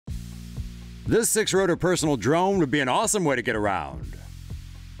This 6-rotor personal drone would be an awesome way to get around.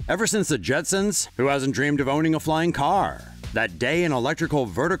 Ever since the Jetsons, who hasn't dreamed of owning a flying car? That day an electrical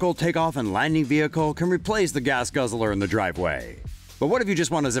vertical takeoff and landing vehicle can replace the gas guzzler in the driveway. But what if you just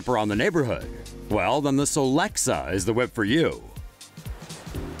want to zip around the neighborhood? Well, then the Solexa is the whip for you.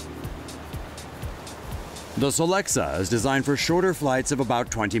 The Solexa is designed for shorter flights of about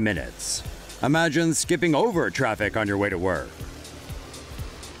 20 minutes. Imagine skipping over traffic on your way to work.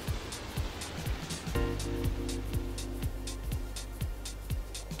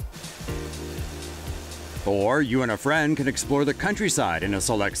 Or you and a friend can explore the countryside in a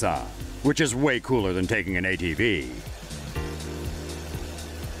Solexa, which is way cooler than taking an ATV.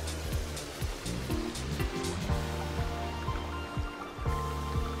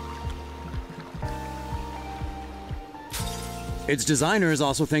 Its designers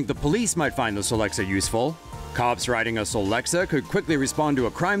also think the police might find the Solexa useful. Cops riding a Solexa could quickly respond to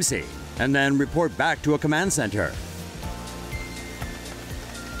a crime scene and then report back to a command center.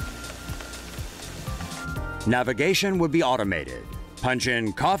 Navigation would be automated. Punch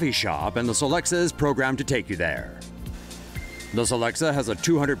in coffee shop and the Solexa is programmed to take you there. The Solexa has a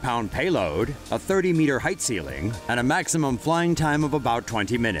 200-pound payload, a 30-meter height ceiling, and a maximum flying time of about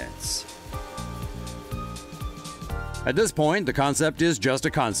 20 minutes. At this point, the concept is just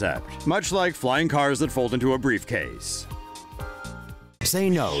a concept, much like flying cars that fold into a briefcase. Say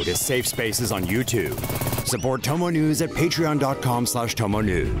no to safe spaces on YouTube. Support TomoNews at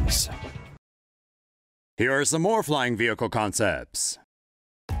patreon.com/TomoNews. Here are some more flying vehicle concepts.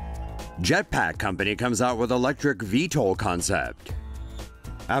 JETPACK company comes out with electric VTOL concept.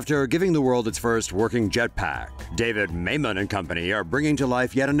 After giving the world its first working jetpack, David Mayman and company are bringing to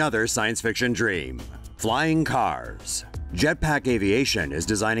life yet another science fiction dream: flying cars. JETPACK Aviation is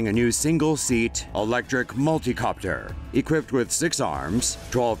designing a new single-seat electric multicopter equipped with 6 arms,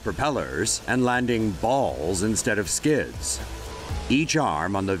 12 propellers, and landing balls instead of skids. Each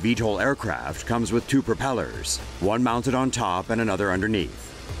arm on the VTOL aircraft comes with 2 propellers, one mounted on top and another underneath.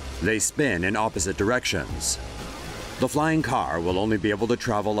 They spin in opposite directions. The flying car will only be able to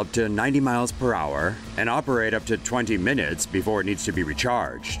travel up to 90 miles per hour and operate up to 20 minutes before it needs to be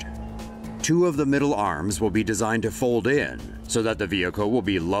recharged. 2 of the middle arms will be designed to fold in so that the vehicle will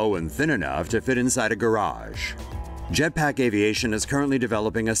be low and thin enough to fit inside a garage. JETPACK Aviation is currently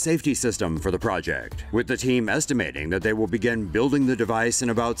developing a safety system for the project, with the team estimating that they will begin building the device in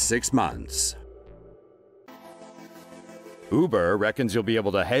about 6 months. Uber reckons you'll be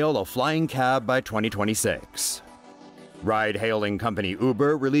able to hail a flying cab by 2026. Ride-hailing company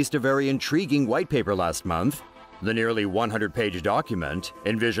Uber released a very intriguing white paper last month. The nearly 100-page document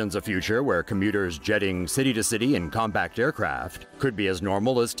envisions a future where commuters jetting city to city in compact aircraft could be as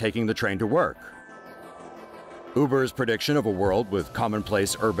normal as taking the train to work. Uber's prediction of a world with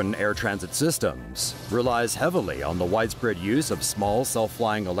commonplace urban air transit systems relies heavily on the widespread use of small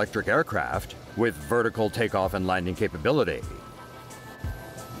self-flying electric aircraft with vertical takeoff and landing capability.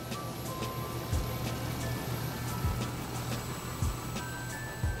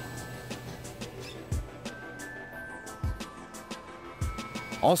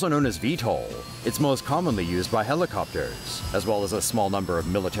 Also known as VTOL, it's most commonly used by helicopters, as well as a small number of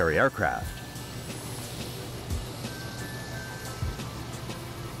military aircraft.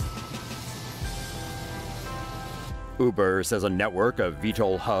 Uber says a network of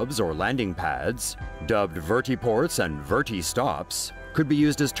VTOL hubs or landing pads, dubbed vertiports and verti-stops, could be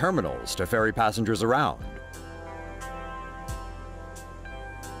used as terminals to ferry passengers around.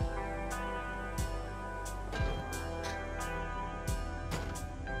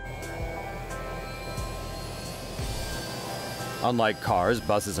 Unlike cars,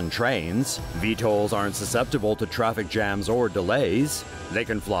 buses, and trains, VTOLs aren't susceptible to traffic jams or delays. They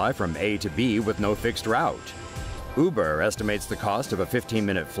can fly from A to B with no fixed route. Uber estimates the cost of a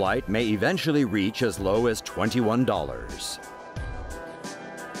 15-minute flight may eventually reach as low as $21.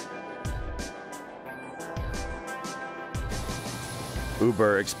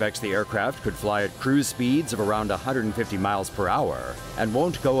 Uber expects the aircraft could fly at cruise speeds of around 150 miles per hour and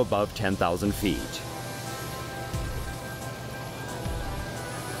won't go above 10,000 feet.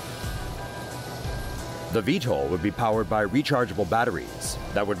 The VTOL would be powered by rechargeable batteries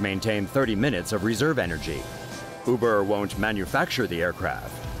that would maintain 30 minutes of reserve energy. Uber won't manufacture the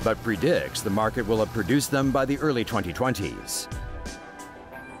aircraft, but predicts the market will have produced them by the early 2020s.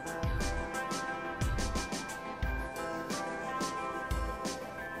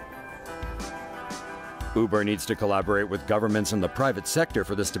 Uber needs to collaborate with governments and the private sector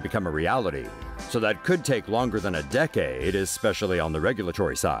for this to become a reality, so that could take longer than a decade, especially on the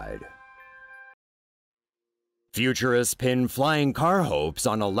regulatory side. Futurists pin flying car hopes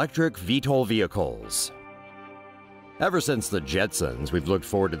on electric VTOL vehicles. Ever since the Jetsons, we've looked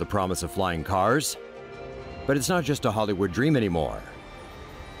forward to the promise of flying cars. But it's not just a Hollywood dream anymore.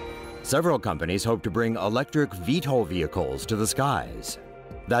 Several companies hope to bring electric VTOL vehicles to the skies.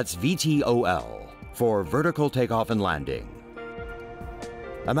 That's VTOL, for vertical takeoff and landing.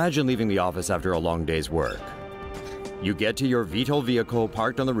 Imagine leaving the office after a long day's work. You get to your VTOL vehicle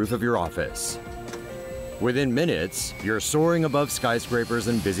parked on the roof of your office. Within minutes, you're soaring above skyscrapers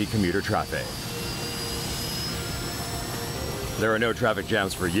and busy commuter traffic. There are no traffic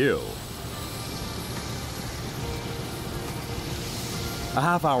jams for you. A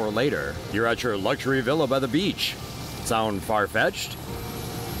half hour later, you're at your luxury villa by the beach. Sound far-fetched?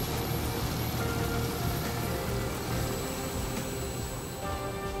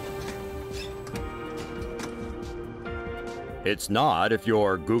 It's not if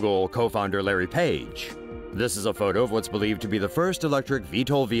you're Google co-founder Larry Page. This is a photo of what's believed to be the first electric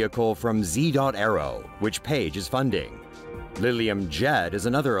VTOL vehicle from Zee.Aero, which Page is funding. Lilium Jet is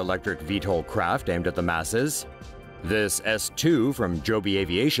another electric VTOL craft aimed at the masses. This S2 from Joby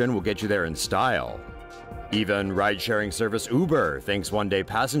Aviation will get you there in style. Even ride-sharing service Uber thinks one day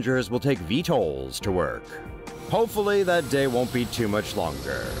passengers will take VTOLs to work. Hopefully that day won't be too much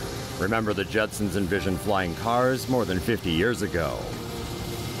longer. Remember, the Jetsons envisioned flying cars more than 50 years ago.